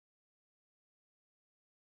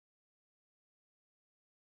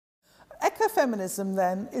ecofeminism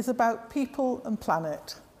then is about people and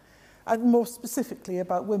planet, and more specifically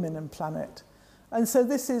about women and planet. And so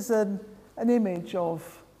this is an image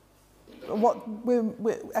of what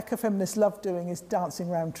ecofeminists love doing is dancing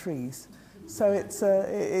around trees. So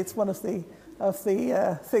it's one of the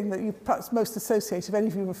thing that you perhaps most associate. If any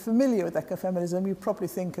of you are familiar with ecofeminism, you probably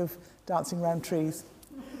think of dancing around trees.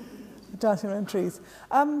 Dancing around trees.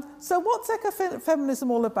 So what's ecofeminism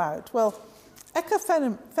all about? Well,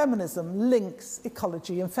 ecofeminism links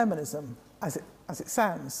ecology and feminism, as it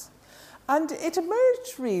sounds. And it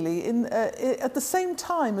emerged really at the same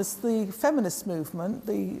time as the feminist movement,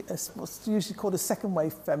 what's usually called a second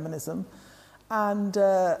wave feminism, and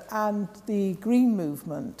the green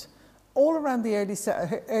movement, all around the early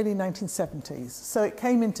 1970s. So it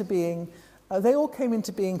came into being, they all came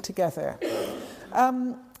into being together.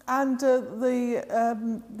 The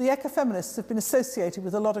ecofeminists have been associated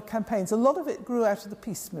with a lot of campaigns. A lot of it grew out of the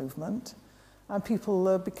peace movement, and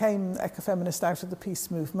people became ecofeminist out of the peace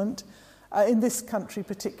movement. In this country,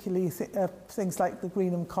 particularly, things like the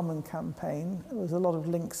Greenham Common campaign, there was a lot of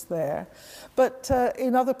links there. But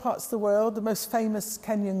in other parts of the world, the most famous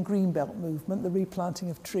Kenyan Greenbelt movement, the replanting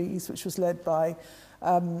of trees, which was led by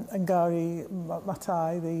Wangari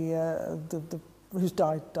Maathai, who's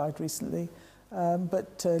died recently,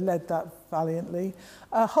 but led that valiantly.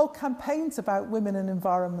 Whole campaigns about women and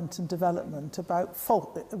environment and development, about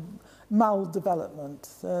maldevelopment,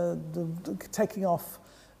 taking off,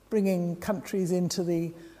 bringing countries into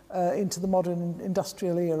the modern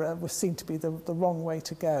industrial era was seen to be the wrong way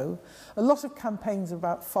to go. A lot of campaigns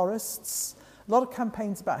about forests, a lot of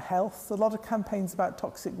campaigns about health, a lot of campaigns about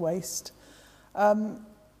toxic waste, a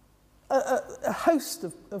host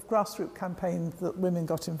of grassroots campaigns that women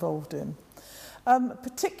got involved in. A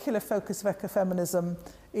particular focus of ecofeminism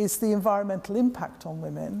is the environmental impact on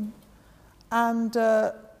women, and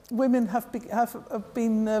women have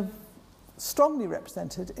been strongly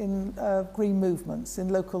represented in green movements, in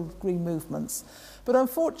local green movements. But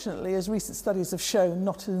unfortunately, as recent studies have shown,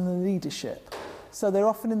 not in the leadership. So they're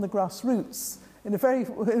often in the grassroots,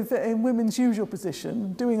 in women's usual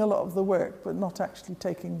position, doing a lot of the work, but not actually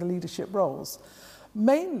taking the leadership roles,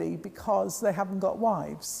 mainly because they haven't got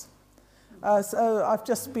wives. So I've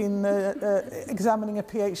just been examining a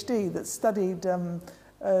PhD that studied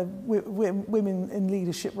women in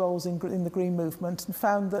leadership roles in the green movement, and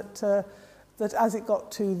found that as it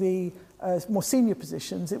got to the more senior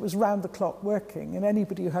positions, it was round-the-clock working, and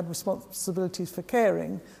anybody who had responsibilities for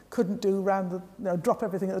caring couldn't do drop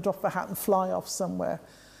everything at the drop of a hat and fly off somewhere.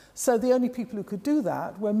 So the only people who could do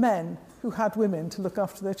that were men who had women to look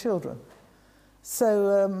after their children.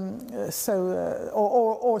 So,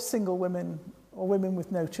 or single women, or women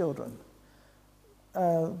with no children.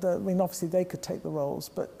 Obviously they could take the roles,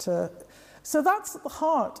 but so that's at the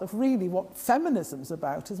heart of really what feminism's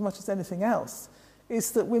about, as much as anything else,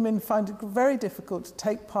 is that women find it very difficult to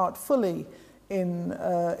take part fully in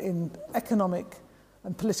economic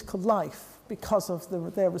and political life because of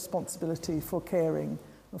their responsibility for caring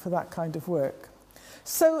and for that kind of work.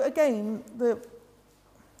 So again,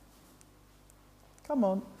 come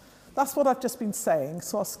on, that's what I've just been saying,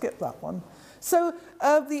 so I'll skip that one. So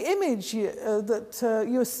the image that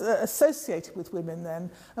you associated with women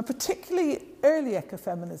then, and particularly early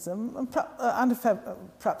ecofeminism, and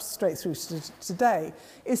perhaps straight through to today,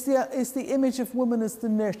 is the image of woman as the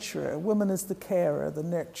nurturer, woman as the carer, the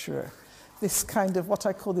nurturer. This kind of, what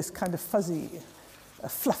I call this kind of fuzzy,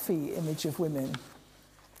 fluffy image of women.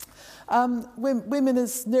 Women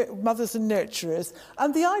as mothers and nurturers.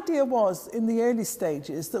 And the idea was, in the early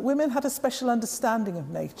stages, that women had a special understanding of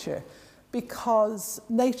nature, because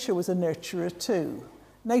nature was a nurturer too.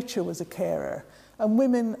 Nature was a carer. And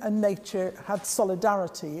women and nature had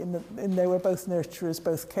solidarity in they were both nurturers,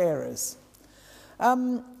 both carers.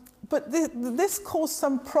 But this caused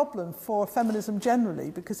some problem for feminism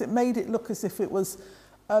generally, because it made it look as if it was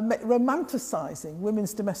romanticising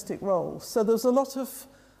women's domestic roles. So there was a lot of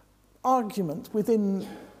argument within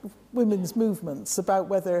women's movements about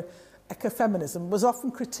whether ecofeminism was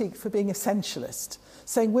often critiqued for being essentialist,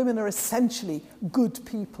 saying women are essentially good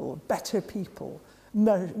people, better people,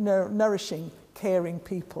 nourishing, caring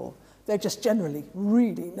people. They're just generally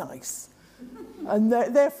really nice. And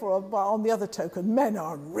therefore, on the other token, men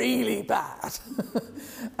are really bad.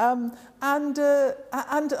 And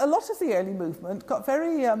a lot of the early movement got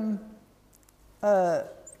very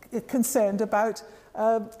concerned about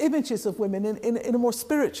images of women in a more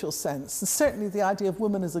spiritual sense, and certainly the idea of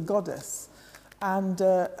woman as a goddess, and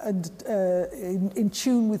in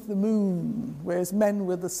tune with the moon, whereas men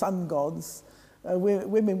were the sun gods,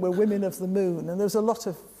 women were women of the moon, and there was a lot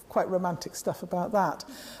of quite romantic stuff about that.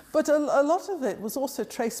 But a lot of it was also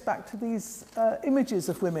traced back to these images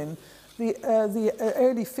of women, the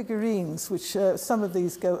early figurines, which some of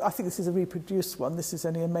these go, I think this is a reproduced one, this is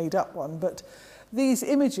only a made-up one, but these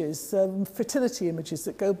images, fertility images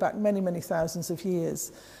that go back many, many thousands of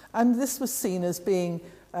years. And this was seen as being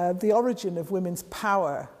the origin of women's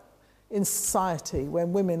power in society,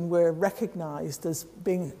 when women were recognised as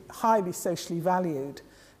being highly socially valued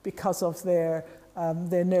because of their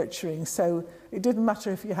nurturing. So it didn't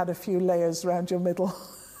matter if you had a few layers around your middle.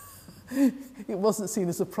 It wasn't seen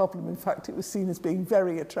as a problem. In fact, it was seen as being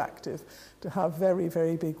very attractive to have very,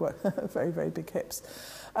 very big, very, very big hips.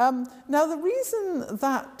 Now, the reason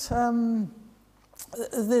that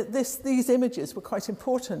these images were quite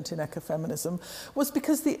important in ecofeminism was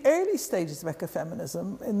because the early stages of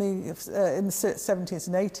ecofeminism in the 70s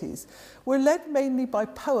and 80s were led mainly by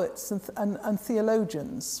poets and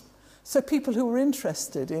theologians. So people who were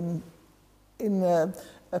interested in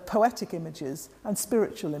poetic images and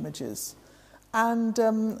spiritual images. And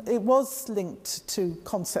it was linked to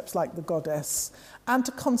concepts like the goddess and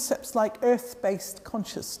to concepts like earth-based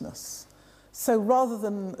consciousness. So rather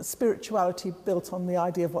than spirituality built on the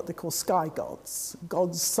idea of what they call sky gods,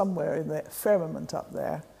 gods somewhere in the firmament up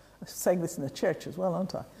there, I'm saying this in a church as well,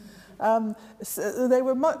 aren't I? So they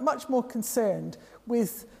were much more concerned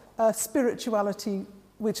with spirituality,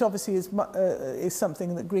 which obviously is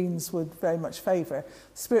something that Greens would very much favour,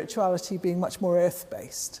 spirituality being much more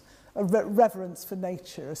earth-based, a reverence for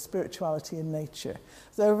nature, a spirituality in nature.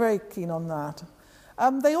 So they were very keen on that.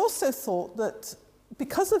 They also thought that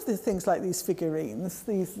because of the things like these figurines,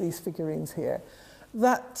 these figurines here,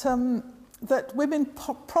 that women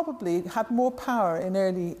probably had more power in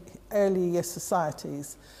early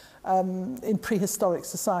societies, in prehistoric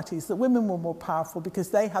societies, that women were more powerful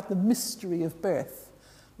because they had the mystery of birth.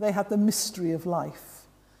 They had the mystery of life.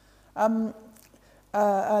 So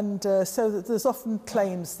that there's often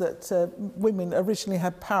claims that women originally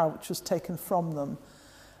had power which was taken from them.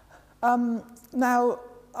 Now,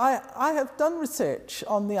 I have done research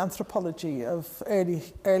on the anthropology of early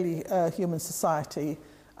human society,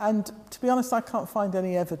 and to be honest, I can't find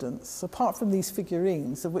any evidence, apart from these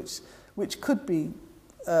figurines, of which could be,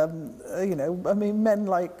 you know, I mean, men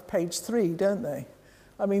like page 3, don't they?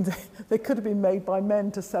 I mean, they could have been made by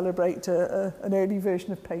men to celebrate an early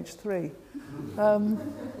version of page 3.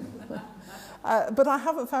 But I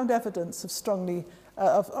haven't found evidence of strongly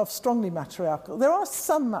matriarchal. There are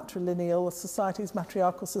some matrilineal societies,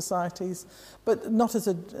 matriarchal societies, but not as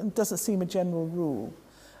doesn't seem a general rule.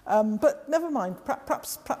 But never mind.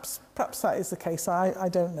 Perhaps that is the case. I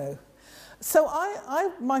don't know. So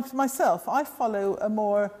myself, I follow a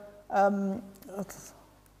more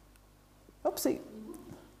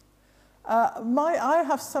I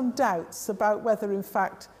have some doubts about whether, in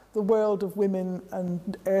fact, the world of women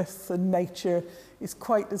and earth and nature is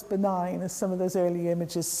quite as benign as some of those early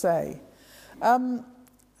images say.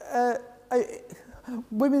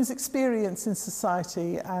 Women's experience in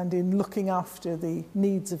society and in looking after the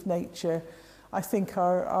needs of nature, I think,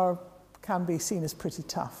 can be seen as pretty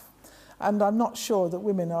tough. And I'm not sure that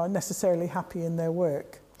women are necessarily happy in their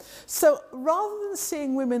work. So rather than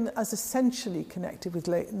seeing women as essentially connected with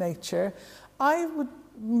nature, I would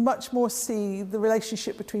much more see the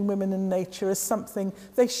relationship between women and nature as something,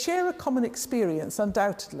 they share a common experience,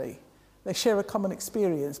 undoubtedly. They share a common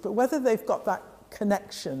experience, but whether they've got that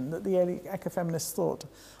connection that the early ecofeminists thought,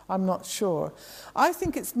 I'm not sure. I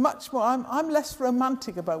think it's much more, I'm less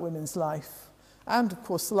romantic about women's life, and of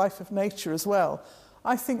course the life of nature as well.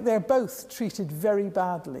 I think they're both treated very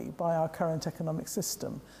badly by our current economic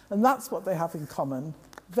system, and that's what they have in common,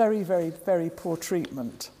 very, very, very poor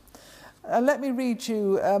treatment. Let me read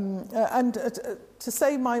you, to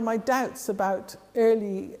say my doubts about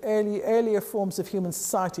earlier forms of human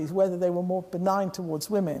societies, whether they were more benign towards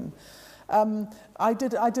women. I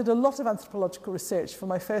did a lot of anthropological research for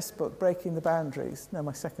my first book, Breaking the Boundaries. No,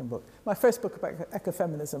 my second book. My first book about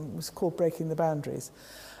ecofeminism was called Breaking the Boundaries.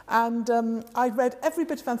 And I read every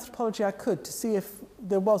bit of anthropology I could to see if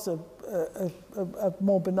there was a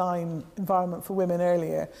more benign environment for women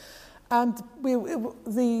earlier. And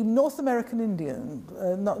the North American Indian,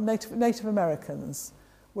 Native Americans,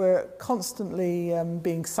 were constantly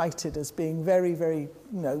being cited as being very, very,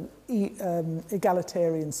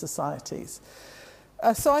 egalitarian societies.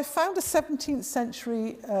 So I found a 17th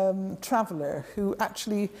century traveller who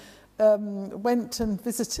actually went and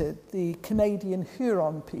visited the Canadian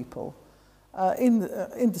Huron people in the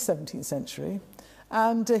 17th century.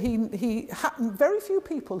 And very few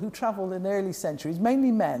people who travelled in the early centuries,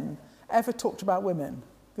 mainly men, ever talked about women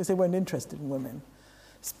because they weren't interested in women.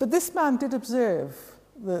 But this man did observe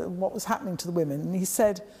what was happening to the women. And he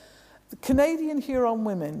said, the Canadian Huron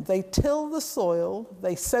women, they till the soil,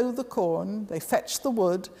 they sow the corn, they fetch the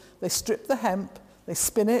wood, they strip the hemp, they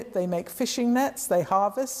spin it, they make fishing nets, they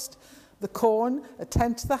harvest the corn,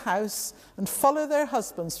 attend to the house, and follow their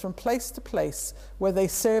husbands from place to place where they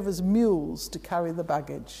serve as mules to carry the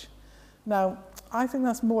baggage. Now, I think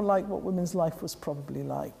that's more like what women's life was probably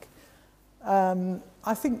like.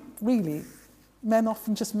 I think, really, men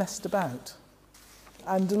often just messed about.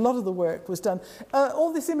 And a lot of the work was done.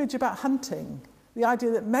 All this image about hunting, the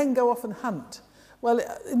idea that men go off and hunt. Well,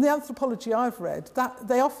 in the anthropology I've read, that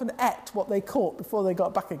they often ate what they caught before they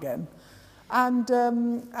got back again. And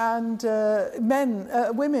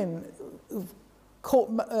women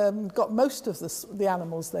got most of the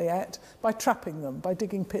animals they ate by trapping them, by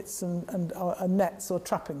digging pits and nets or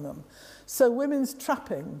trapping them. So women's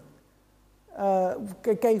trapping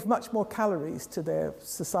gave much more calories to their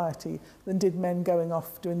society than did men going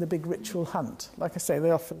off doing the big ritual hunt. Like I say,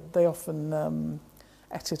 they often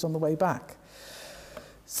ate it on the way back.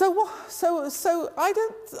 So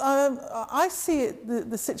I see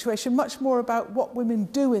the situation much more about what women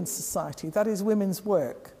do in society, that is women's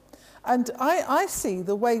work. And I see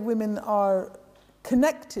the way women are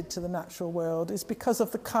connected to the natural world is because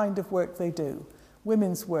of the kind of work they do.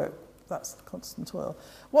 Women's work, that's the constant oil.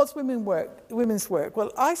 What's women's work?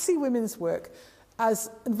 Well, I see women's work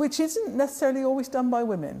which isn't necessarily always done by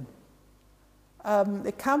women.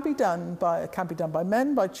 It can be done by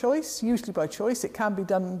men, by choice, usually by choice. It can be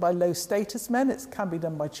done by low status men. It can be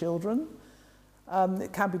done by children.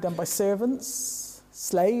 It can be done by servants,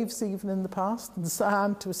 slaves even in the past.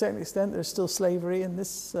 And to a certain extent there's still slavery, and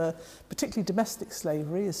this, particularly domestic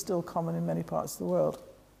slavery, is still common in many parts of the world.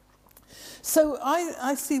 So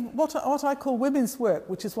I see what I call women's work,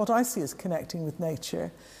 which is what I see as connecting with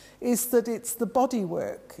nature, is that it's the body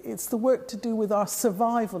work. It's the work to do with our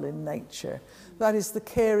survival in nature. That is the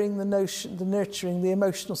caring, the nurturing, the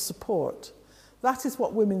emotional support. That is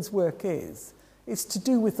what women's work is. It's to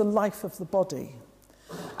do with the life of the body.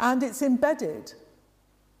 And it's embedded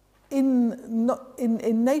in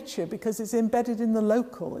nature because it's embedded in the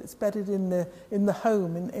local. It's embedded in the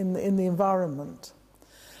home, in the environment.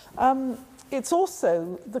 It's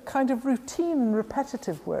also the kind of routine and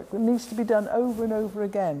repetitive work that needs to be done over and over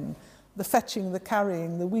again. The fetching, the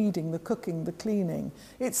carrying, the weeding, the cooking, the cleaning.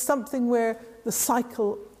 It's something where the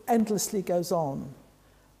cycle endlessly goes on.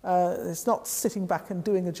 It's not sitting back and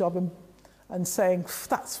doing a job and saying,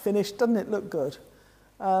 that's finished, doesn't it look good?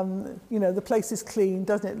 The place is clean,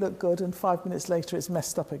 doesn't it look good? And 5 minutes later it's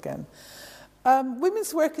messed up again.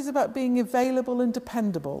 Women's work is about being available and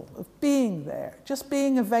dependable, of being there, just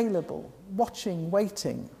being available, watching,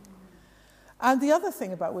 waiting. And the other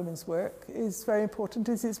thing about women's work is very important,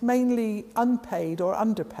 is it's mainly unpaid or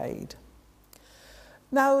underpaid.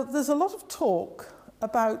 Now, there's a lot of talk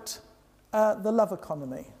about the love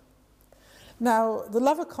economy. Now, the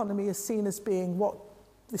love economy is seen as being what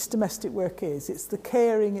this domestic work is. It's the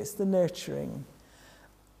caring, it's the nurturing.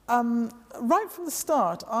 Right from the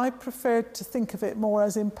start, I preferred to think of it more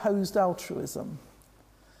as imposed altruism.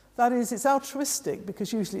 That is, it's altruistic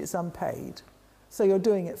because usually it's unpaid. So you're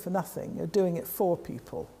doing it for nothing, you're doing it for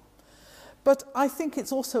people. But I think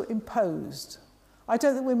it's also imposed. I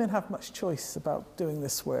don't think women have much choice about doing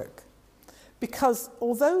this work. Because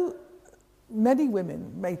although many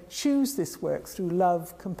women may choose this work through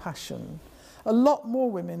love, compassion, a lot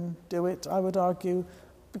more women do it, I would argue,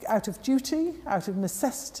 out of duty, out of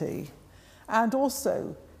necessity, and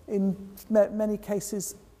also, in many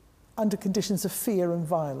cases, under conditions of fear and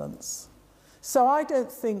violence. So I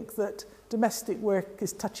don't think that domestic work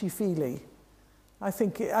is touchy-feely. I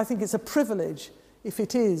think it's a privilege if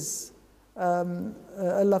it is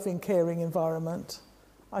a loving, caring environment.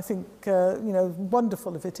 I think,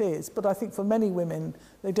 wonderful if it is, but I think for many women,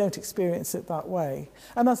 they don't experience it that way.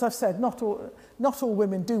 And as I've said, not all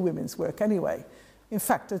women do women's work anyway. In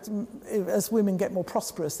fact, as women get more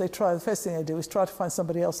prosperous, the first thing they do is try to find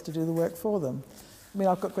somebody else to do the work for them. I mean,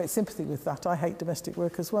 I've got great sympathy with that. I hate domestic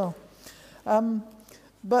work as well.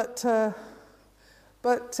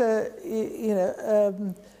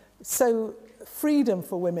 So freedom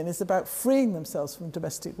for women is about freeing themselves from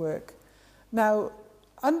domestic work. Now,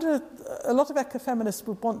 a lot of ecofeminists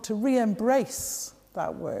would want to re-embrace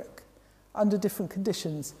that work under different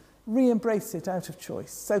conditions, re-embrace it out of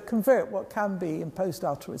choice. So convert what can be imposed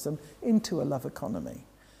altruism into a love economy.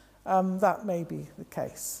 That may be the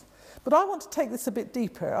case. But I want to take this a bit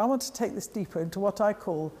deeper. I want to take this deeper into what I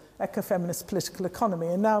call ecofeminist political economy.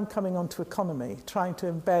 And now I'm coming on to economy, trying to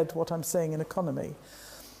embed what I'm saying in economy.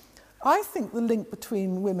 I think the link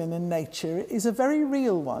between women and nature is a very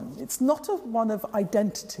real one. It's not one of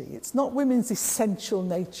identity. It's not women's essential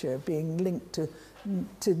nature being linked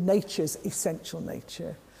to nature's essential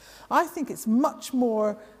nature. I think it's much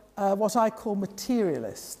more what I call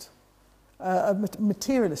materialist, a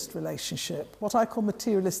materialist relationship, what I call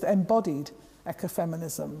materialist embodied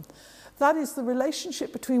ecofeminism. That is, the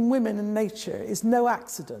relationship between women and nature is no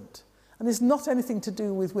accident and is not anything to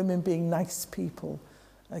do with women being nice people,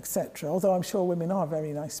 etc. Although I'm sure women are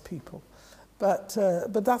very nice people. But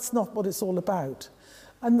that's not what it's all about.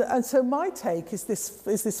 And so my take is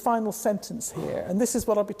this final sentence here, and this is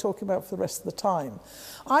what I'll be talking about for the rest of the time.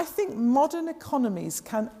 I think modern economies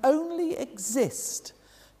can only exist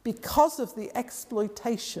because of the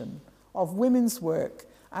exploitation of women's work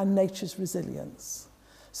and nature's resilience.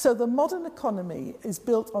 So the modern economy is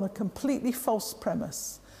built on a completely false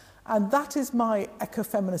premise, and that is my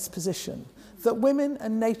ecofeminist position, that women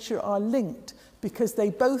and nature are linked because they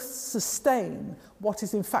both sustain what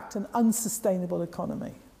is in fact an unsustainable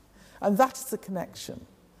economy. And that's the connection.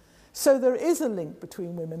 So there is a link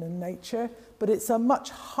between women and nature, but it's a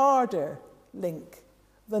much harder link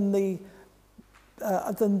than the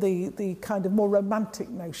kind of more romantic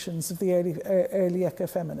notions of the early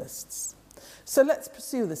ecofeminists. So let's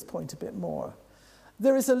pursue this point a bit more.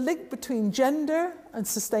 There is a link between gender and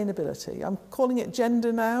sustainability. I'm calling it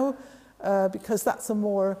gender now because that's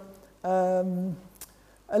a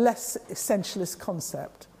less essentialist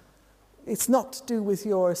concept. It's not to do with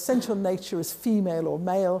your essential nature as female or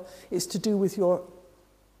male. It's to do with your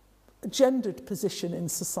gendered position in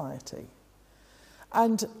society.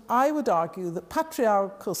 And I would argue that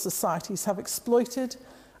patriarchal societies have exploited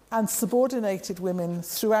and subordinated women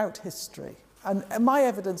throughout history. And my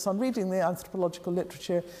evidence on reading the anthropological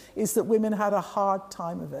literature is that women had a hard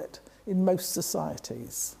time of it in most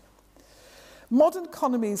societies. Modern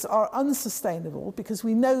economies are unsustainable because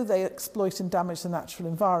we know they exploit and damage the natural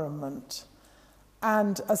environment.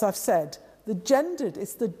 And as I've said,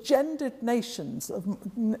 it's the gendered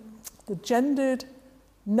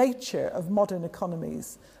nature of modern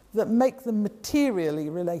economies that make them materially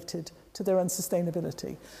related to their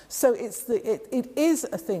unsustainability. So it is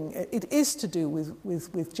a thing, it is to do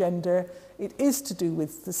with gender, it is to do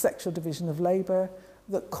with the sexual division of labour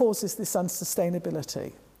that causes this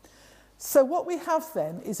unsustainability. So what we have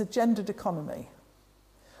then is a gendered economy.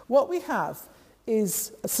 What we have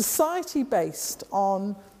is a society based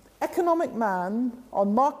on economic man,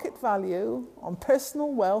 on market value, on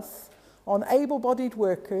personal wealth, on able-bodied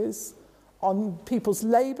workers, on people's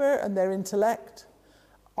labour and their intellect,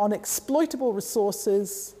 on exploitable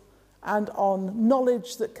resources, and on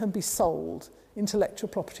knowledge that can be sold, intellectual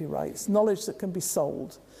property rights, knowledge that can be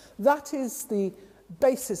sold. That is the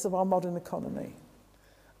basis of our modern economy.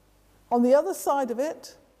 On the other side of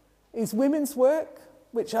it is women's work,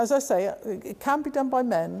 which, as I say, it can be done by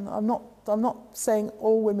men. I'm not saying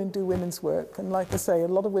all women do women's work, and like I say, a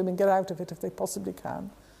lot of women get out of it if they possibly can.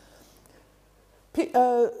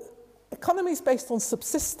 Economies based on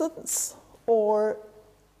subsistence, or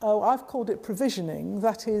I've called it provisioning.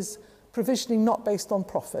 That is provisioning not based on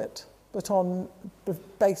profit, but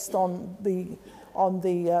based on the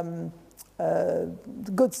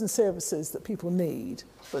goods and services that people need,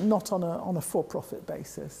 but not on a for-profit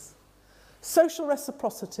basis. Social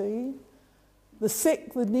reciprocity, the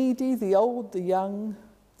sick, the needy, the old, the young,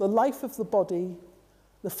 the life of the body,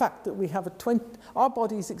 the fact that we have our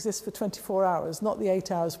bodies exist for 24 hours, not the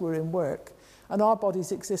 8 hours we're in work, and our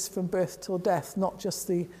bodies exist from birth till death, not just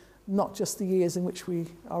the years in which we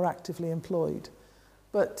are actively employed.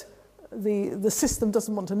 But the system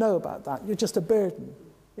doesn't want to know about that. You're just a burden.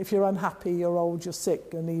 If you're unhappy, you're old, you're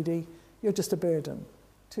sick, you're needy, you're just a burden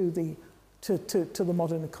to the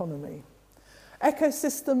modern economy.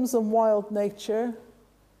 Ecosystems and wild nature,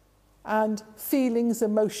 and feelings,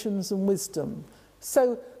 emotions, and wisdom.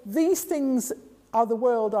 So these things are the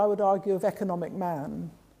world, I would argue, of economic man,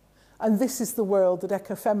 and this is the world that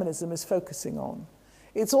ecofeminism is focusing on.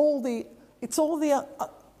 It's all the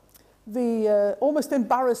almost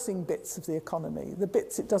embarrassing bits of the economy, the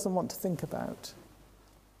bits it doesn't want to think about.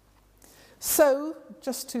 So,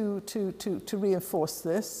 just to reinforce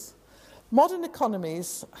this, modern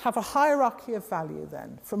economies have a hierarchy of value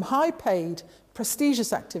then, from high-paid,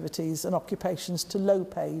 prestigious activities and occupations to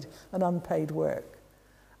low-paid and unpaid work.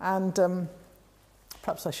 And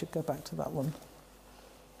perhaps I should go back to that one.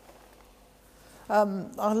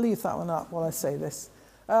 I'll leave that one up while I say this.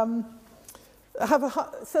 So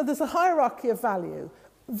there's a hierarchy of value.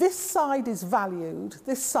 This side is valued,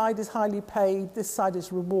 this side is highly paid, this side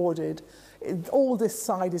is rewarded. All this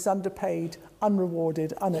side is underpaid,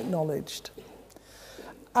 unrewarded, unacknowledged.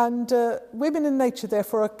 And women in nature,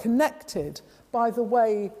 therefore, are connected by the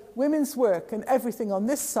way women's work and everything on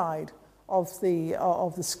this side of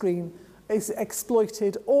the screen is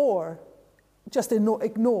exploited or just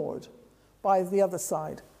ignored by the other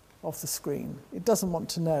side of the screen. It doesn't want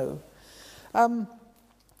to know. And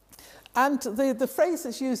the phrase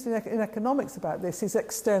that's used in economics about this is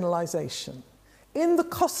externalization. In the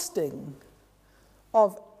costing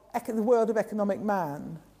of the world of economic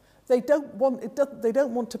man, they don't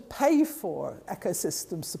want to pay for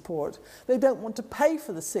ecosystem support. They don't want to pay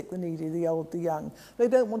for the sick, the needy, the old, the young. They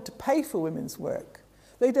don't want to pay for women's work.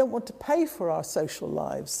 They don't want to pay for our social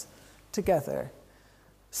lives together.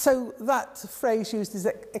 So that phrase used is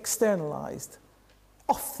externalized,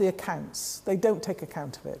 off the accounts. They don't take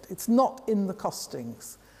account of it. It's not in the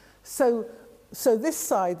costings. So this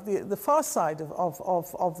side, the far side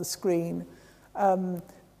of the screen,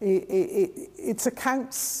 its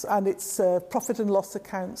accounts and its profit and loss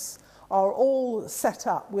accounts are all set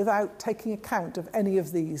up without taking account of any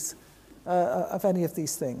of these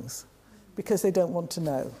things, because they don't want to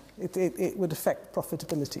know. It would affect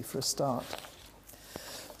profitability for a start.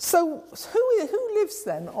 So who lives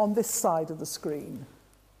then on this side of the screen?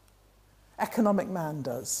 Economic man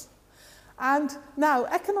does. And now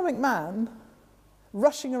economic man,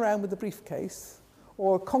 rushing around with a briefcase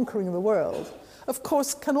or conquering the world, of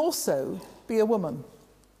course, can also be a woman.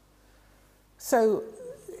 So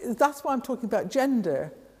that's why I'm talking about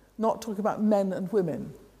gender, not talking about men and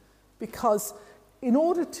women. Because in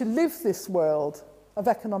order to live this world of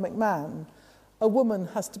economic man, a woman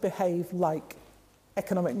has to behave like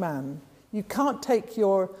economic man. You can't take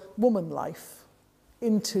your woman life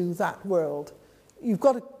into that world. You've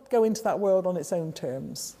got to go into that world on its own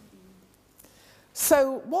terms.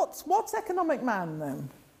 So what's economic man then?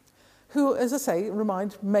 Who, as I say,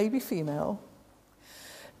 may be female,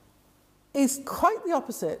 is quite the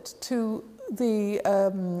opposite to the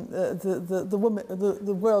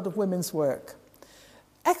world of women's work.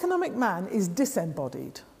 Economic man is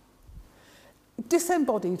disembodied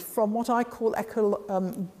from what I call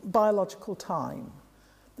biological time.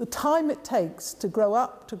 The time it takes to grow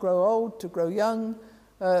up, to grow old, to grow young,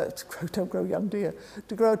 to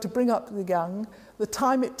bring up the young, the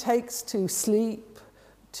time it takes to sleep,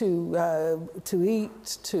 to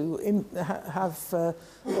eat, to have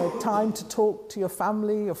time to talk to your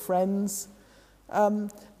family, your friends.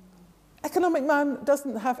 Economic man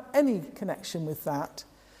doesn't have any connection with that.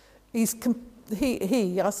 He,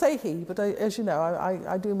 I say he, but as you know,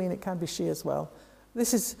 I do mean it can be she as well.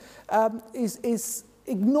 This is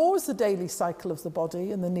ignores the daily cycle of the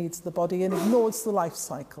body and the needs of the body, and ignores the life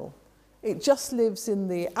cycle. It just lives in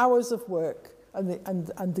the hours of work and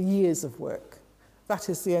the years of work. That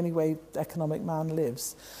is the only way economic man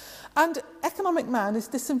lives. And economic man is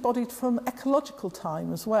disembodied from ecological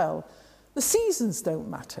time as well. The seasons don't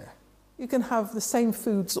matter. You can have the same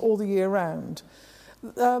foods all the year round.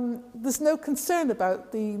 There's no concern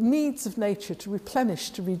about the needs of nature to replenish,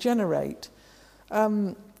 to regenerate.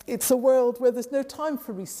 It's a world where there's no time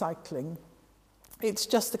for recycling. It's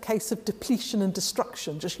just a case of depletion and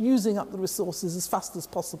destruction, just using up the resources as fast as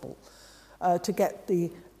possible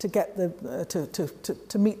to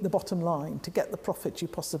meet the bottom line, to get the profit you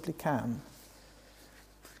possibly can.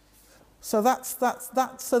 So that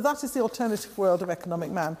is the alternative world of economic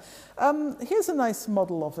man. Here's a nice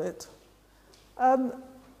model of it,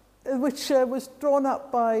 which was drawn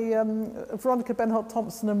up by Veronica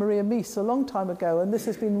Benholt-Thompson and Maria Mies a long time ago, and this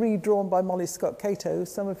has been redrawn by Molly Scott-Cato,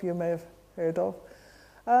 some of you may have heard of.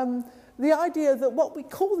 The idea that what we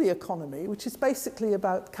call the economy, which is basically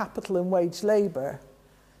about capital and wage labour,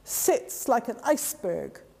 sits like an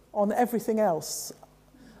iceberg on everything else.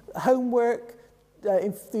 Homework,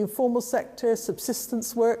 the informal sector,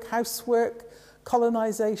 subsistence work, housework,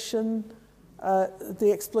 colonisation,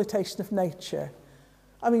 the exploitation of nature.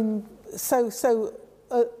 I mean,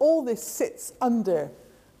 all this sits under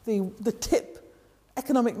the tip.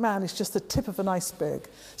 Economic man is just the tip of an iceberg.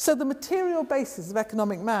 So the material basis of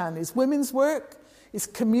economic man is women's work, is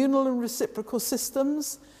communal and reciprocal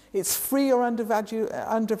systems, it's free or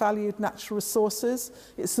undervalued natural resources,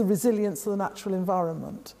 it's the resilience of the natural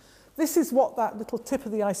environment. This is what that little tip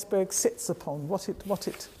of the iceberg sits upon, what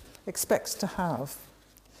it expects to have.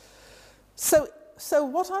 So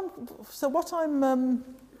what I'm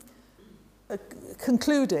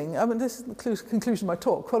concluding, I mean, this is the conclusion of my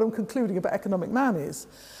talk, what I'm concluding about economic man is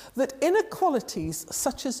that inequalities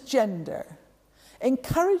such as gender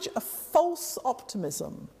encourage a false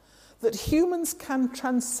optimism that humans can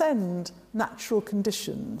transcend natural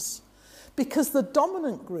conditions, because the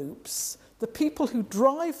dominant groups, the people who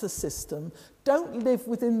drive the system don't live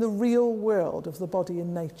within the real world of the body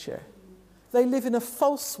and nature. They live in a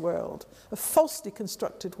false world, a falsely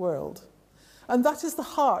constructed world. And that is the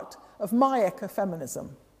heart of my ecofeminism.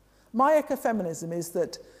 My ecofeminism is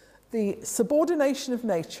that the subordination of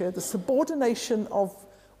nature, the subordination of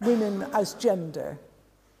women as gender,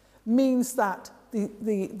 means that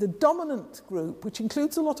the dominant group, which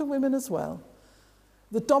includes a lot of women as well,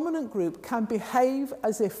 the dominant group can behave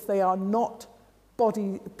as if they are not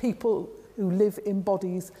people who live in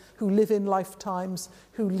bodies, who live in lifetimes,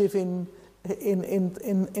 who live in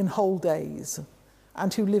whole days,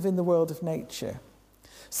 and who live in the world of nature.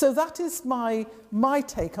 So that is my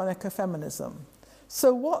take on ecofeminism.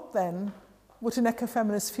 So what then would an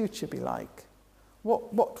ecofeminist future be like?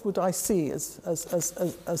 What would I see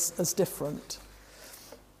as different?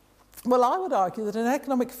 Well, I would argue that an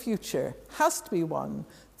economic future has to be one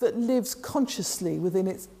that lives consciously within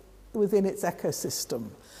its ecosystem,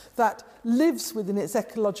 that lives within its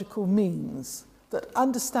ecological means, that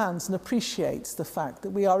understands and appreciates the fact that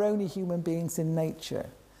we are only human beings in nature,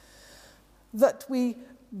 that we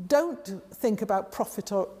don't think about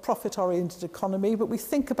profit-oriented economy, but we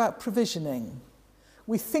think about provisioning.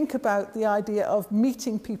 We think about the idea of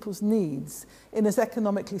meeting people's needs in as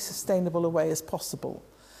economically sustainable a way as possible,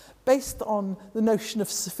 based on the notion of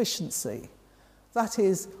sufficiency. That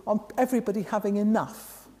is, on everybody having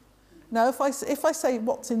enough. Now, if I say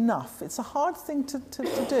what's enough, it's a hard thing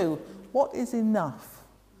to do. What is enough?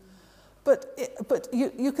 But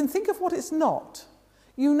you can think of what it's not.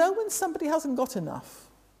 You know when somebody hasn't got enough.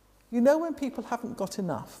 You know when people haven't got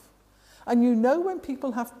enough. And you know when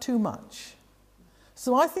people have too much.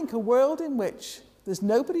 So I think a world in which there's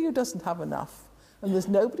nobody who doesn't have enough and there's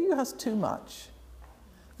nobody who has too much,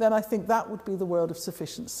 then I think that would be the world of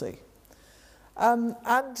sufficiency.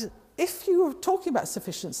 And if you're talking about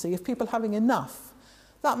sufficiency, if people having enough,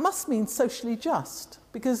 that must mean socially just,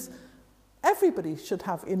 because everybody should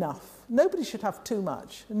have enough. Nobody should have too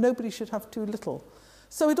much, and nobody should have too little.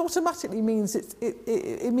 So it automatically means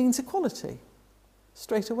it means equality.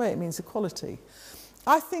 Straight away, it means equality.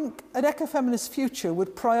 I think an ecofeminist future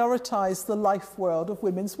would prioritise the life world of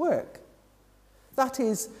women's work. That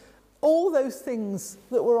is, all those things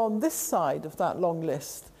that were on this side of that long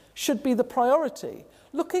list should be the priority.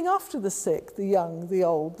 Looking after the sick, the young, the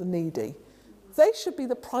old, the needy. They should be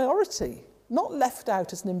the priority, not left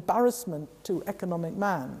out as an embarrassment to economic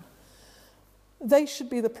man. They should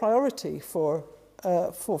be the priority for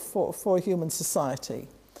human society.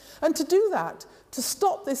 And to do that, to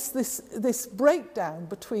stop this breakdown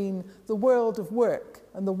between the world of work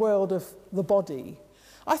and the world of the body,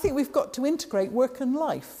 I think we've got to integrate work and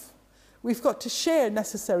life. We've got to share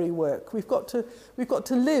necessary work. We've got to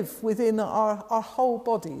live within our whole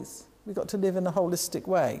bodies. We've got to live in a holistic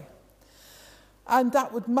way. And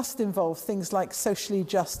that must involve things like socially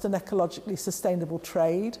just and ecologically sustainable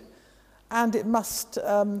trade. And it must,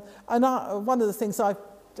 one of the things I've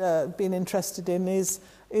been interested in is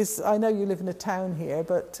I know you live in a town here,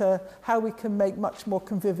 but how we can make much more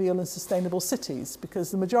convivial and sustainable cities,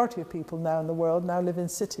 because the majority of people now in the world now live in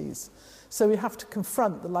cities. So we have to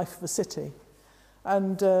confront the life of a city.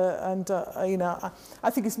 And you know, I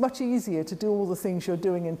think it's much easier to do all the things you're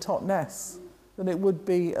doing in Totnes than it would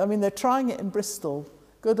be. I mean, they're trying it in Bristol.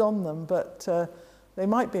 Good on them, but they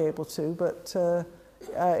might be able to, but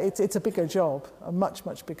it's a bigger job, a much,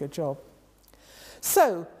 much bigger job.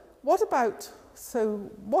 So what about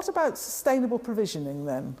sustainable provisioning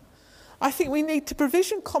then? I think we need to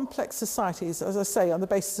provision complex societies, as I say, on the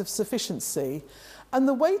basis of sufficiency. And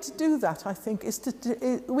the way to do that, I think, is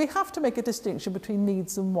we have to make a distinction between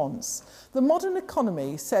needs and wants. The modern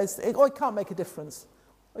economy says, oh, it can't make a difference.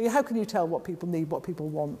 How can you tell what people need, what people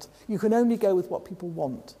want? You can only go with what people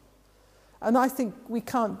want. And I think we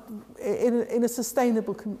can't, in a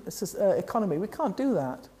sustainable economy, we can't do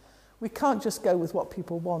that. We can't just go with what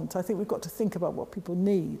people want. I think we've got to think about what people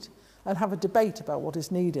need and have a debate about what is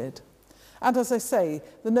needed. And as I say,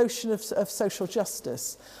 the notion of social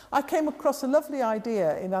justice. I came across a lovely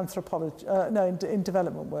idea in anthropology, in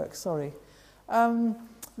development work, sorry.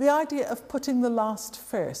 The idea of putting the last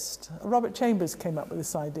first. Robert Chambers came up with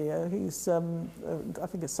this idea. He's, I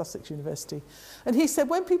think it's Sussex University. And he said,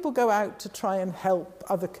 when people go out to try and help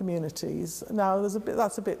other communities, now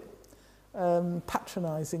that's a bit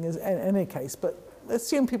patronising in any case, but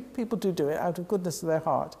assume people do it out of goodness of their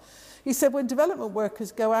heart. He said when development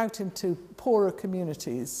workers go out into poorer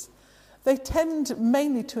communities, they tend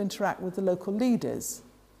mainly to interact with the local leaders.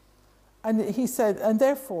 And he said, and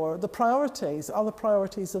therefore the priorities are the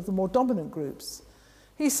priorities of the more dominant groups.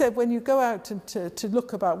 He said when you go out and to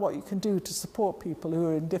look about what you can do to support people who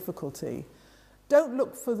are in difficulty, don't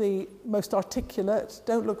look for the most articulate,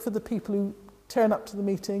 don't look for the people who turn up to the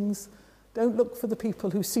meetings, don't look for the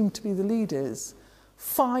people who seem to be the leaders.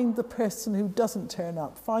 Find the person who doesn't turn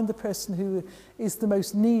up, find the person who is the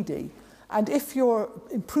most needy. And if your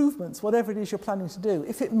improvements, whatever it is you're planning to do,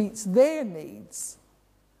 if it meets their needs,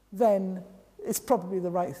 then it's probably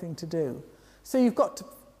the right thing to do. So you've got to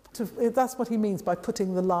that's what he means by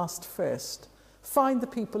putting the last first. Find the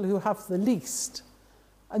people who have the least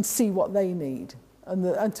and see what they need.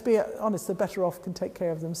 And to be honest, the better off can take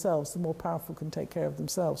care of themselves, the more powerful can take care of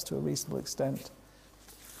themselves to a reasonable extent.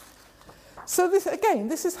 So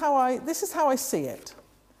this is how I see it.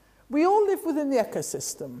 We all live within the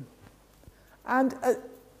ecosystem. And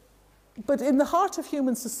but in the heart of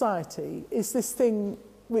human society is this thing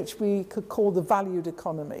which we could call the valued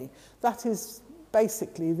economy. That is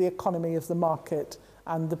basically the economy of the market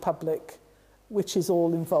and the public, which is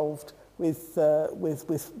all involved with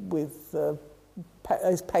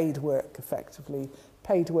paid work, effectively,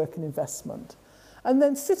 paid work and investment. And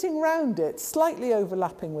then sitting around it, slightly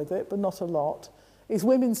overlapping with it, but not a lot, is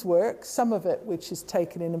women's work, some of it which is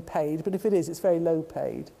taken in and paid, but if it is, it's very low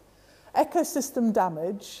paid. Ecosystem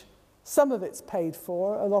damage, some of it's paid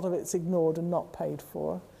for, a lot of it's ignored and not paid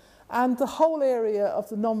for. And the whole area of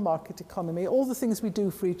the non-market economy, all the things we do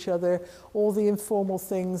for each other, all the informal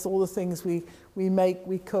things, all the things we make,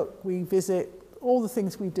 we cook, we visit, all the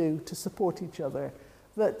things we do to support each other.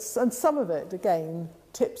 And some of it, again,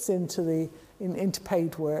 tips into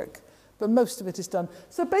paid work, but most of it is done.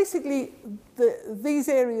 So basically, these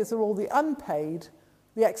areas are all the unpaid,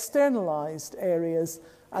 the externalized areas,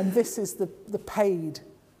 and this is the paid,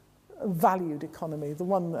 valued economy, the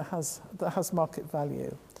one that has market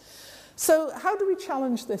value. So how do we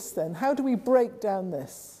challenge this then? How do we break down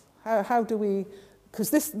this? How do we,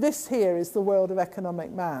 because this here is the world of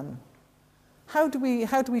economic man. How do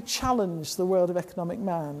we challenge the world of economic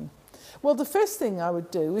man? Well, the first thing I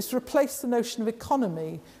would do is replace the notion of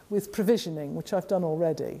economy with provisioning, which I've done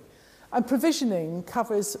already. And provisioning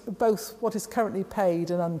covers both what is currently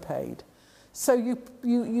paid and unpaid. So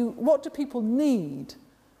what do people need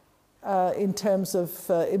in terms of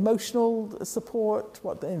emotional support,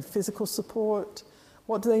 physical support,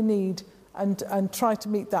 what do they need, and try to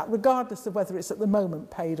meet that, regardless of whether it's at the moment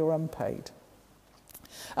paid or unpaid.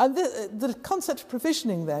 And the concept of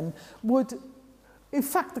provisioning then would, in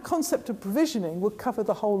fact, the concept of provisioning would cover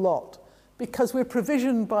the whole lot, because we're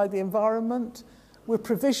provisioned by the environment, we're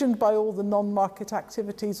provisioned by all the non-market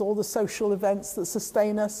activities, all the social events that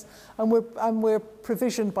sustain us, and we're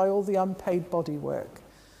provisioned by all the unpaid body work.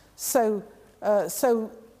 So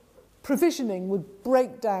provisioning would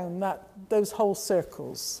break down those whole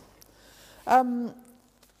circles.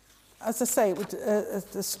 As I say,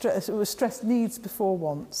 it would stress needs before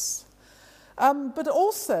wants. But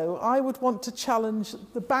also, I would want to challenge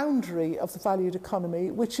the boundary of the valued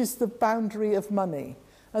economy, which is the boundary of money.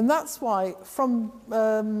 And that's why, from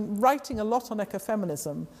writing a lot on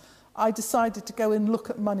ecofeminism, I decided to go and look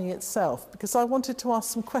at money itself, because I wanted to ask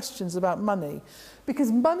some questions about money.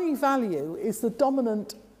 Because money value is the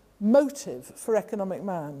dominant motive for economic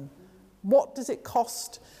man. What does it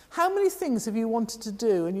cost? How many things have you wanted to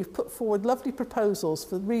do and you've put forward lovely proposals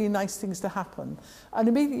for really nice things to happen, and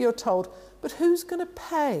immediately you're told, but who's going to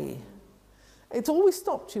pay? It's always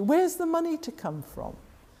stopped you. Where's the money to come from?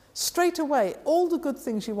 Straight away, all the good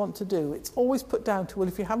things you want to do, it's always put down to, well,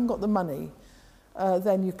 if you haven't got the money,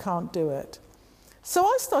 then you can't do it. So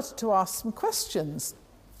I started to ask some questions.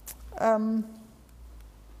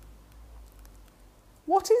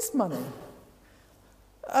 What is money?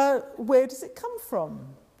 Where does it come from?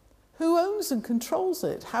 Who owns and controls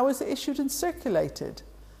it? How is it issued and circulated?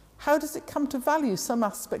 How does it come to value some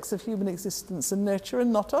aspects of human existence and nurture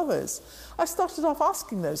and not others? I started off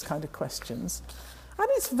asking those kind of questions. And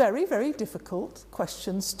it's very, very difficult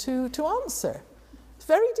questions to answer. It's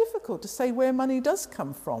very difficult to say where money does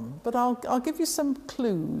come from, but I'll give you some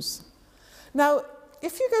clues. Now,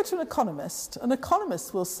 if you go to an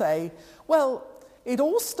economist will say, well, it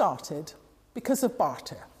all started because of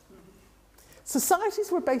barter.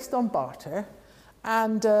 Societies were based on barter,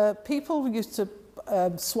 and people used to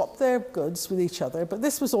swap their goods with each other, but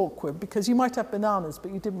this was awkward because you might have bananas,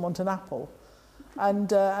 but you didn't want an apple,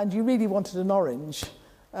 and you really wanted an orange,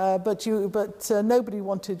 but nobody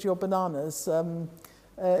wanted your bananas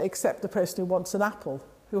except the person who wants an apple,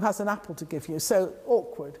 who has an apple to give you. So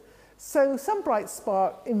awkward. So some bright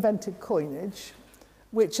spark invented coinage,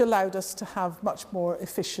 which allowed us to have much more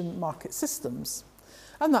efficient market systems.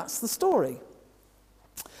 And that's the story.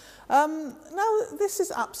 Now, this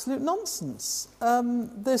is absolute nonsense.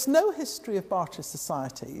 There's no history of barter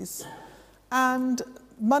societies, and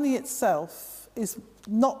money itself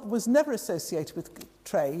was never associated with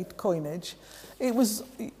trade, coinage. It was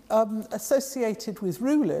associated with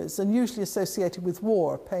rulers and usually associated with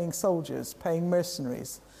war, paying soldiers, paying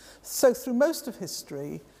mercenaries. So through most of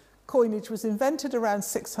history, coinage was invented around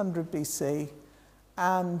 600 BC,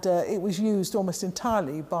 and it was used almost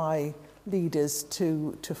entirely by leaders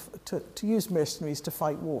to use mercenaries to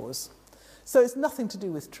fight wars. So it's nothing to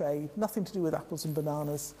do with trade, nothing to do with apples and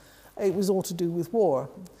bananas. It was all to do with war.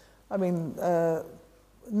 I mean, rather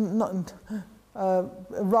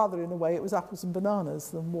in a way it was apples and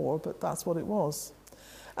bananas than war, but that's what it was.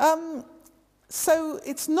 So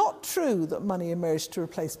it's not true that money emerged to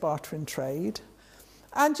replace barter and trade.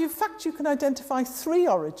 And in fact, you can identify 3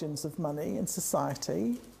 origins of money in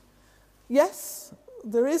society. Yes,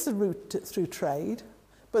 there is a route through trade,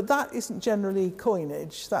 but that isn't generally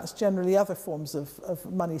coinage. That's generally other forms of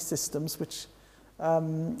money systems, which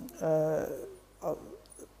were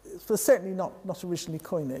certainly not originally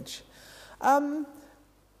coinage.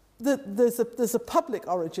 There's a public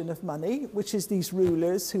origin of money, which is these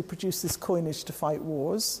rulers who produce this coinage to fight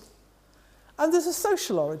wars. And there's a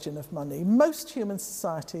social origin of money. Most human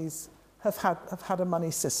societies have had a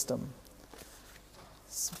money system.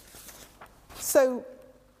 So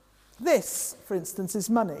this, for instance, is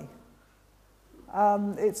money.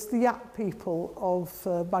 It's the Yap people of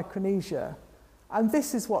Micronesia. And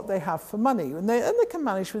this is what they have for money. And they can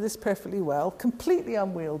manage with this perfectly well, completely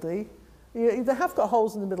unwieldy. They have got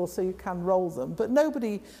holes in the middle so you can roll them, but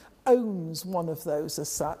nobody owns one of those as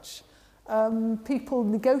such. People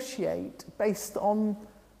negotiate based on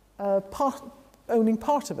owning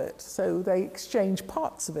part of it, so they exchange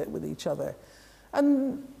parts of it with each other.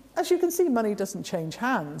 And as you can see, money doesn't change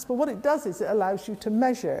hands, but what it does is it allows you to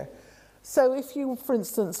measure. So if you, for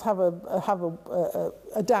instance, have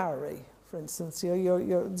a dowry, for instance,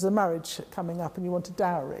 there's a marriage coming up and you want a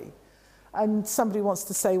dowry, and somebody wants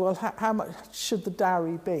to say, well, how much should the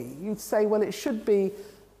dowry be? You'd say, well, it should be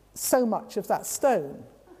so much of that stone.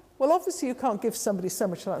 Well, obviously you can't give somebody so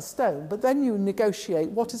much of that stone, but then you negotiate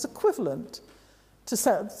what is equivalent to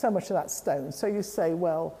so much of that stone. So you say,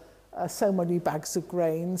 well, so many bags of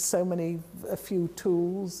grain, a few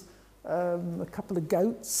tools, a couple of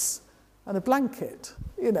goats, and a blanket.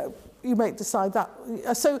 You know, you may decide that.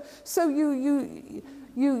 So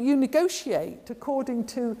you negotiate according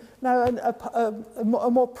to, now a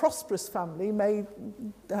more prosperous family may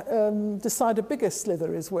decide a bigger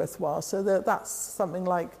slither is worthwhile, so that's something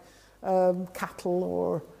like cattle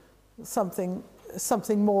or something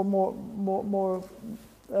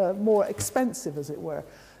more expensive, as it were.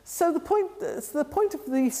 So the point of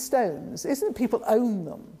these stones isn't people own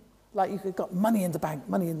them, like you've got money in the bank,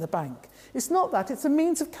 money in the bank. It's not that. It's a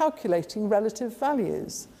means of calculating relative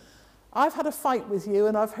values. I've had a fight with you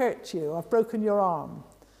and I've hurt you. I've broken your arm.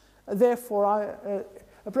 Therefore,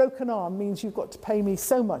 a broken arm means you've got to pay me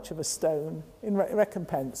so much of a stone in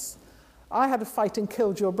recompense. I had a fight and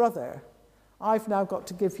killed your brother. I've now got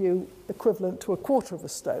to give you equivalent to a quarter of a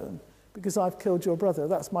stone because I've killed your brother.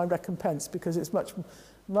 That's my recompense, because it's much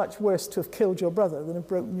worse to have killed your brother than have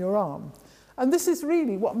broken your arm. And this is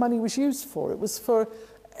really what money was used for. It was for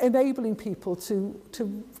enabling people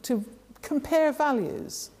to compare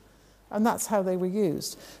values. And that's how they were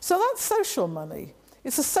used. So that's social money.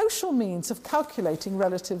 It's a social means of calculating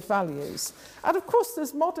relative values. And of course,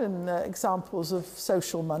 there's modern examples of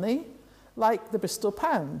social money, like the Bristol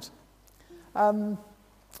pound,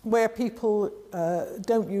 where people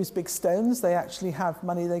don't use big stones. They actually have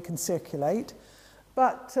money they can circulate.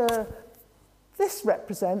 But this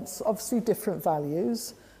represents, obviously, different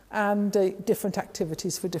values and different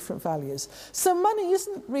activities for different values. So money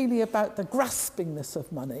isn't really about the graspingness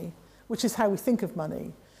of money, which is how we think of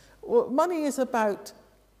money. Well, money is about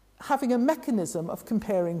having a mechanism of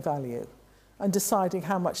comparing value and deciding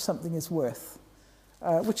how much something is worth,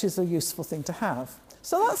 which is a useful thing to have.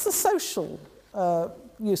 So that's the social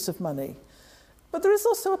use of money. But there is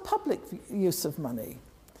also a public use of money.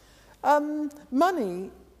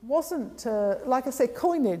 Money wasn't, like I say,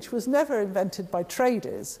 coinage was never invented by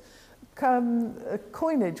traders.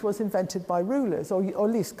 Coinage was invented by rulers, or at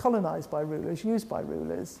least colonized by rulers, used by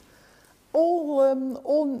rulers. All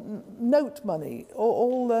note money,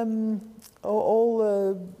 all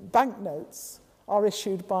banknotes are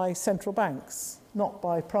issued by central banks, not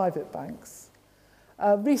by private banks.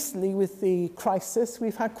 Recently, with the crisis,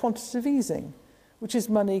 we've had quantitative easing, which is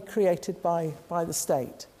money created by the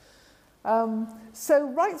state. So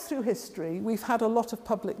right through history, we've had a lot of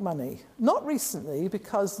public money. Not recently,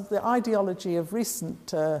 because the ideology of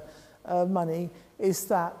recent money is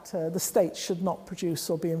that the state should not produce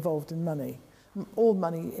or be involved in money. All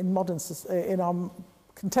money in our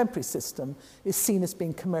contemporary system is seen as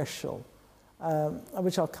being commercial,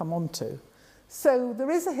 which I'll come on to. So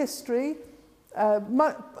there is a history.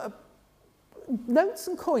 Notes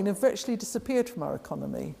and coin have virtually disappeared from our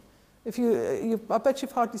economy. I bet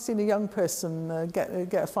you've hardly seen a young person get a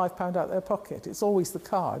 £5 out of their pocket. It's always the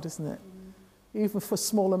card, isn't it? Even for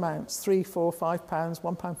small amounts, £3, £4, £5,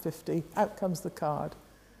 £1.50, out comes the card.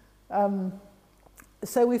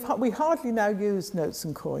 So we hardly now use notes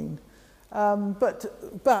and coin,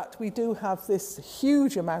 but we do have this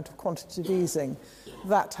huge amount of quantitative easing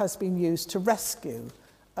that has been used to rescue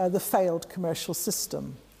the failed commercial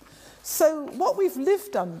system. So what we've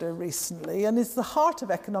lived under recently, and is the heart of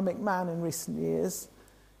economic man in recent years,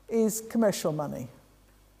 is commercial money.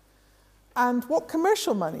 And what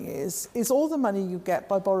commercial money is all the money you get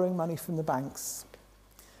by borrowing money from the banks.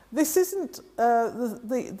 This isn't,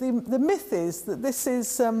 the myth is that this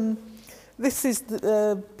is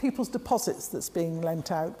people's deposits that's being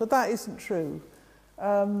lent out, but that isn't true.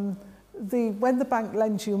 When the bank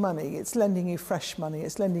lends you money, it's lending you fresh money,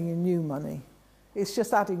 it's lending you new money. It's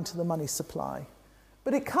just adding to the money supply.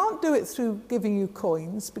 But it can't do it through giving you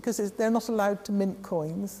coins because they're not allowed to mint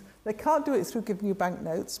coins. They can't do it through giving you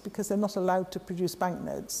banknotes because they're not allowed to produce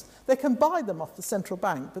banknotes. They can buy them off the central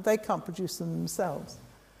bank, but they can't produce them themselves.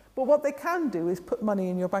 But what they can do is put money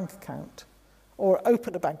in your bank account or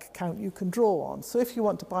open a bank account you can draw on. So if you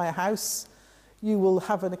want to buy a house, you will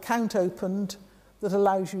have an account opened that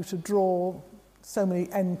allows you to draw so many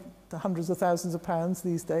hundreds of thousands of pounds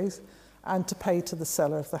these days, and to pay to the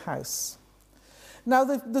seller of the house. Now,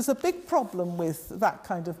 there's a big problem with that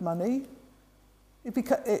kind of money.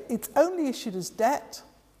 It's only issued as debt,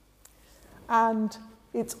 and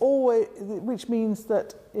which means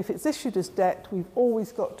that if it's issued as debt, we've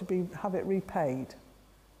always got to have it repaid.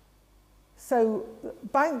 So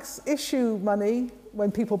banks issue money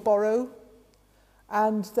when people borrow,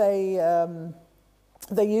 and they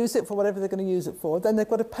use it for whatever they're going to use it for. Then they've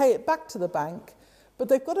got to pay it back to the bank, but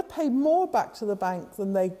they've got to pay more back to the bank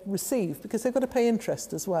than they receive because they've got to pay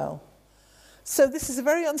interest as well. So this is a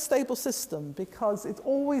very unstable system because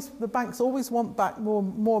the banks always want back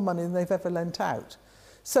more money than they've ever lent out.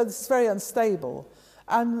 So this is very unstable.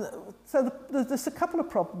 And so there's a couple of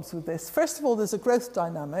problems with this. First of all, there's a growth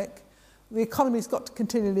dynamic. The economy's got to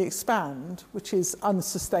continually expand, which is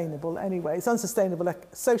unsustainable anyway. It's unsustainable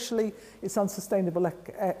socially, it's unsustainable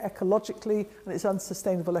ecologically, and it's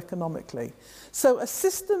unsustainable economically. So a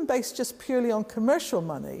system based just purely on commercial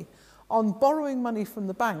money, on borrowing money from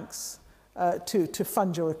the banks to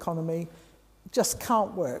fund your economy, just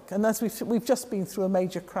can't work. And as we've just been through a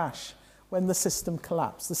major crash when the system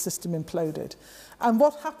collapsed, the system imploded. And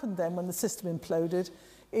what happened then when the system imploded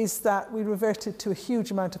is that we reverted to a huge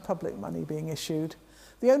amount of public money being issued.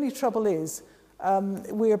 The only trouble is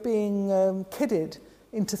we are being kidded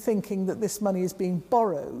into thinking that this money is being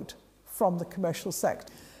borrowed from the commercial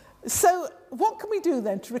sector. So what can we do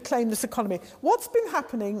then to reclaim this economy? What's been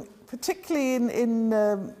happening, particularly in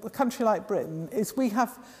a country like Britain, is we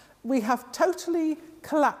have totally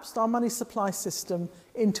collapsed our money supply system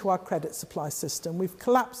into our credit supply system. We've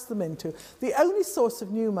collapsed them into. The only source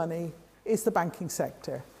of new money is the banking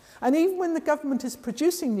sector. And even when the government is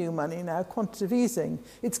producing new money now, quantitative easing,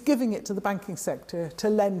 it's giving it to the banking sector to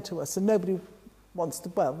lend to us, and nobody wants to,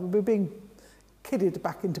 well, we're being kidded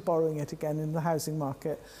back into borrowing it again in the housing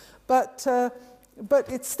market. But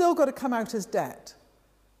it's still got to come out as debt.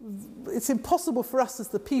 It's impossible for us as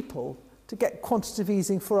the people to get quantitative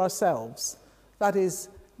easing for ourselves. That is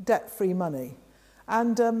debt-free money.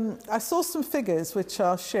 And I saw some figures which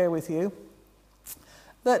I'll share with you,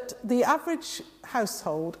 that the average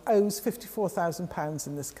household owes £54,000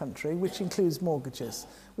 in this country, which includes mortgages,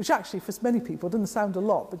 which actually for many people doesn't sound a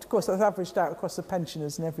lot, but of course that's averaged out across the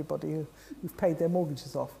pensioners and everybody who've paid their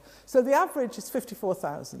mortgages off. So the average is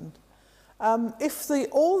 £54,000. If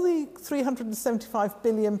all the £375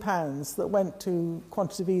 billion that went to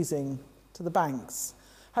quantitative easing to the banks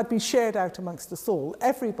had been shared out amongst us all,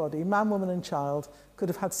 everybody, man, woman and child, could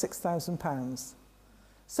have had £6,000.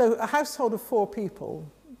 So a household of 4 people,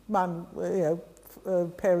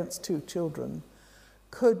 parents, 2 children,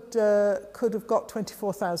 could have got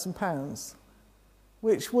 £24,000,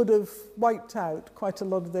 which would have wiped out quite a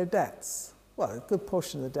lot of their debts. Well, a good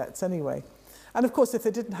portion of the debts anyway. And of course, if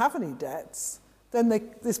they didn't have any debts, then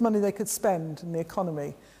this money they could spend in the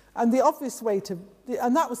economy. And the obvious way to,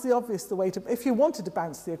 and that was the way to, if you wanted to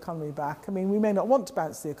bounce the economy back, I mean, we may not want to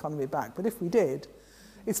bounce the economy back, but if we did,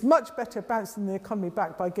 it's much better bouncing the economy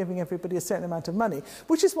back by giving everybody a certain amount of money,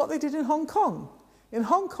 which is what they did in Hong Kong. In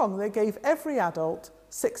Hong Kong, they gave every adult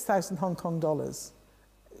 6,000 Hong Kong dollars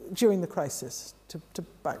during the crisis, to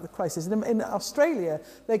back the crisis. In Australia,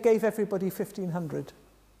 they gave everybody $1,500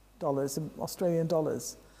 Australian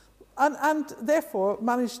dollars. And therefore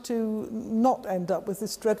managed to not end up with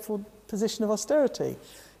this dreadful position of austerity.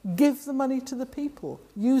 Give the money to the people.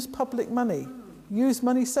 Use public money. Use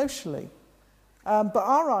money socially. But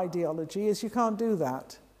our ideology is you can't do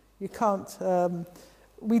that. You can't...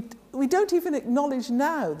 we don't even acknowledge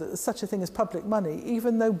now that there's such a thing as public money,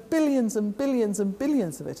 even though billions and billions and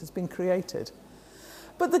billions of it has been created.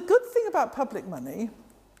 But the good thing about public money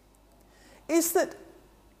is that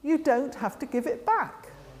you don't have to give it back.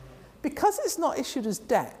 Because it's not issued as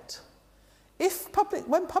debt,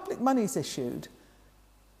 when public money is issued,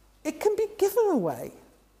 it can be given away.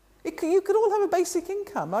 You could all have a basic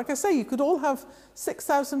income. Like I say, you could all have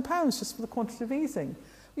 £6,000 just for the quantitative easing.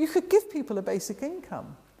 You could give people a basic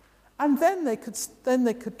income. And then they could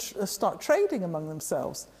start trading among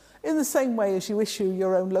themselves in the same way as you issue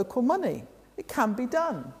your own local money. It can be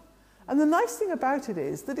done. And the nice thing about it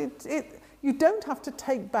is that you don't have to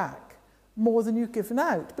take back more than you've given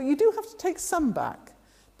out, but you do have to take some back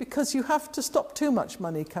because you have to stop too much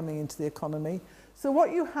money coming into the economy. So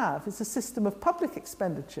what you have is a system of public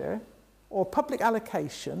expenditure or public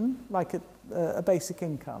allocation, like a basic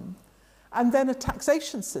income, and then a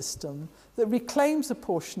taxation system that reclaims a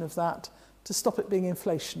portion of that to stop it being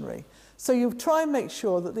inflationary. So you try and make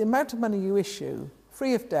sure that the amount of money you issue,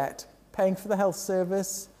 free of debt, paying for the health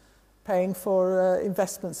service, paying for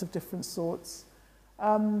investments of different sorts,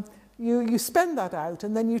 you spend that out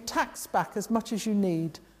and then you tax back as much as you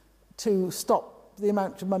need to stop the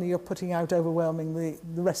amount of money you're putting out overwhelming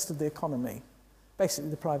the rest of the economy, basically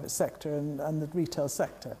the private sector and the retail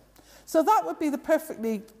sector. So that would be the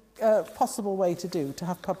perfectly possible way to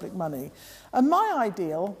have public money. And my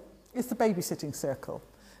ideal is the babysitting circle.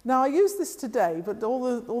 Now I use this today, but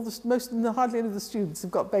hardly any of the students have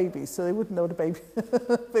got babies, so they wouldn't know what a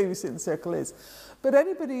babysitting circle is. But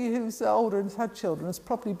anybody who's older and has had children has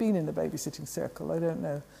probably been in a babysitting circle, I don't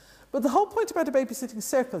know. But the whole point about a babysitting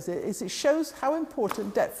circle is it shows how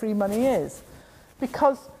important debt-free money is.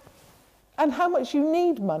 And how much you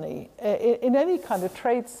need money in any kind of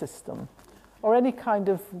trade system or any kind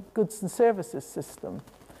of goods and services system.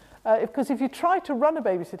 Because if you try to run a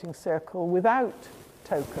babysitting circle without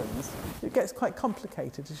tokens, it gets quite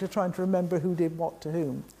complicated as you're trying to remember who did what to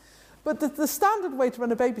whom. But the standard way to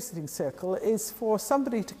run a babysitting circle is for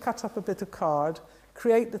somebody to cut up a bit of card,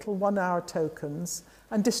 create little 1-hour tokens,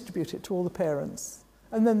 and distribute it to all the parents.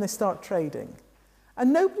 And then they start trading.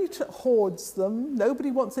 And nobody hoards them, nobody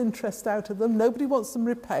wants interest out of them, nobody wants them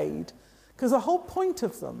repaid, because the whole point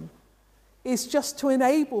of them is just to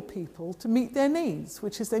enable people to meet their needs,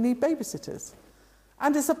 which is they need babysitters.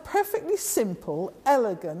 And it's a perfectly simple,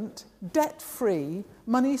 elegant, debt-free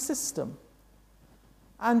money system.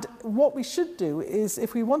 And what we should do is,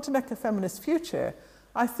 if we want an ecofeminist future,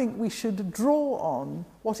 I think we should draw on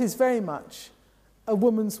what is very much a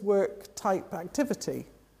woman's work type activity.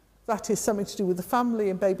 That is something to do with the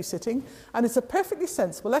family and babysitting, and it's a perfectly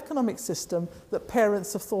sensible economic system that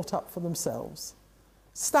parents have thought up for themselves.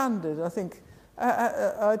 Standard, I think,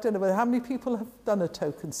 I don't know how many people have done a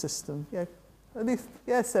token system. Yeah, at least,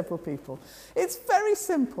 yeah, several people. It's very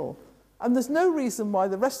simple. And there's no reason why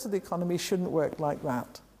the rest of the economy shouldn't work like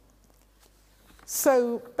that.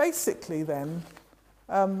 So basically then,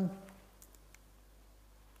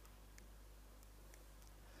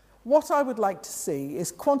 what I would like to see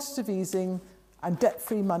is quantitative easing and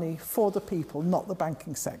debt-free money for the people, not the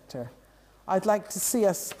banking sector. I'd like to see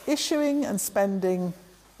us issuing and spending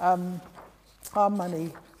our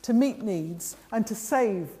money to meet needs and to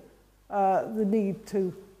save the need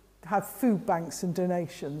to have food banks and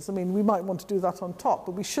donations. I mean, we might want to do that on top,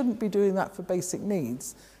 but we shouldn't be doing that for basic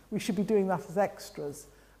needs. We should be doing that as extras.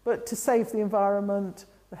 But to save the environment,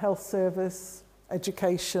 the health service,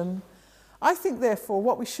 education. I think, therefore,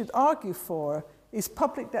 what we should argue for is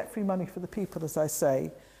public debt-free money for the people, as I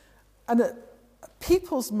say, and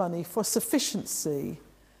people's money for sufficiency,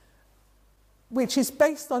 which is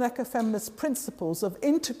based on ecofeminist principles of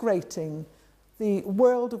integrating the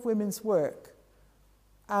world of women's work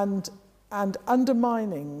and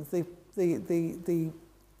undermining the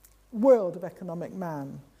world of economic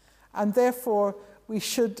man. And therefore, we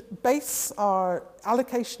should base our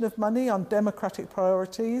allocation of money on democratic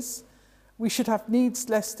priorities. We should have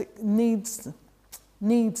needs-led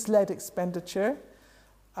expenditure.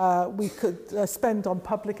 We could spend on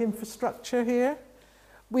public infrastructure here.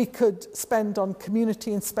 We could spend on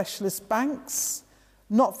community and specialist banks,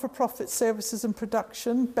 not-for-profit services and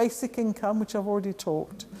production, basic income, which I've already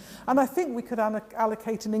talked. And I think we could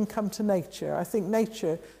allocate an income to nature. I think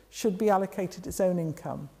nature should be allocated its own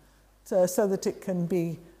income so that it can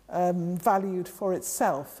be valued for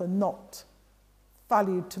itself and not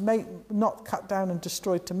valued to make, not cut down and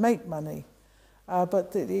destroyed to make money,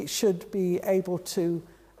 but that it should be able to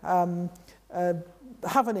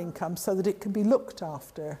have an income so that it can be looked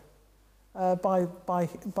after by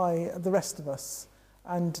the rest of us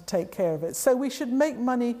and take care of it. So we should make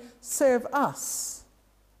money serve us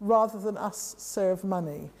rather than us serve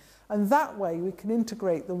money. And that way we can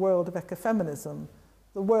integrate the world of ecofeminism,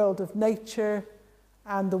 the world of nature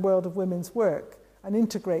and the world of women's work, and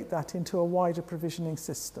integrate that into a wider provisioning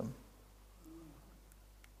system.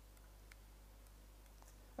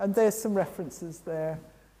 And there's some references there.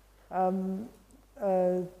 The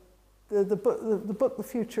book, The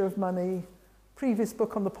Future of Money, previous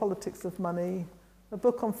book on the politics of money, a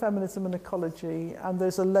book on feminism and ecology, and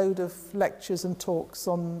there's a load of lectures and talks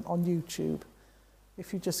on YouTube.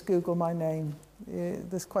 If you just Google my name,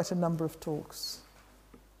 there's quite a number of talks.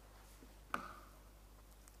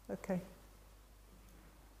 Okay.